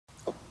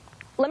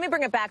Let me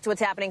bring it back to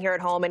what's happening here at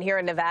home and here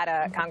in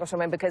Nevada,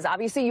 Congresswoman, because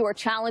obviously you are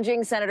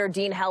challenging Senator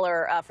Dean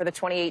Heller for the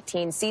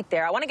 2018 seat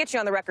there. I want to get you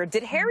on the record.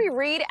 Did Harry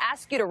Reid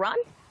ask you to run?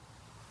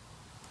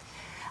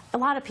 A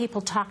lot of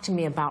people talk to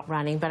me about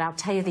running, but I'll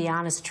tell you the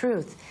honest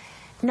truth.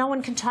 No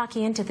one can talk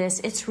you into this.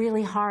 It's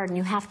really hard, and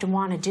you have to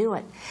want to do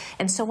it.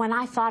 And so when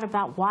I thought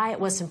about why it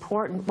was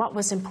important, what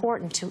was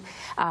important to,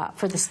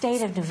 for the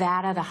state of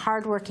Nevada, the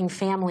hardworking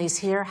families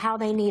here, how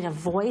they need a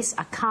voice,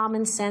 a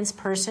common-sense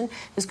person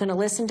who's going to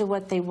listen to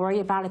what they worry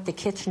about at the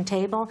kitchen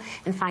table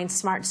and find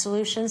smart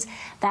solutions,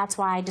 that's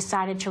why I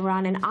decided to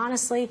run. And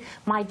honestly,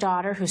 my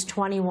daughter, who's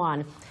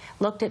 21,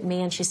 looked at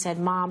me and she said,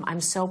 "Mom,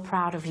 I'm so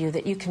proud of you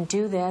that you can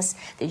do this,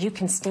 that you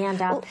can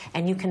stand up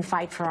and you can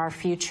fight for our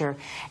future."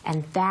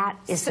 And that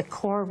is the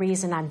core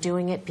reason I'm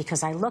doing it,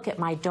 because I look at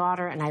my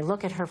daughter and I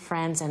look at her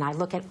friends and I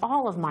look at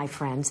all of my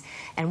friends,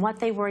 and what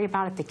they worry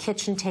about at the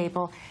kitchen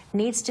table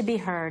needs to be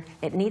heard,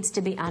 it needs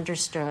to be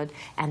understood,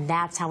 and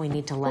that's how we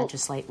need to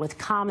legislate, with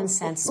common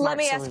sense, smart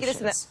solutions. Let me ask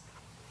you this.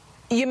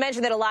 You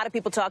mentioned that a lot of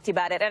people talked to you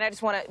about it, and I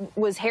just want to,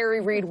 was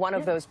Harry Reid one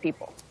of those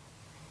people?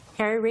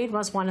 Harry Reid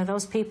was one of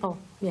those people,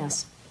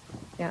 yes.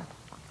 Yeah.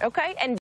 Okay. And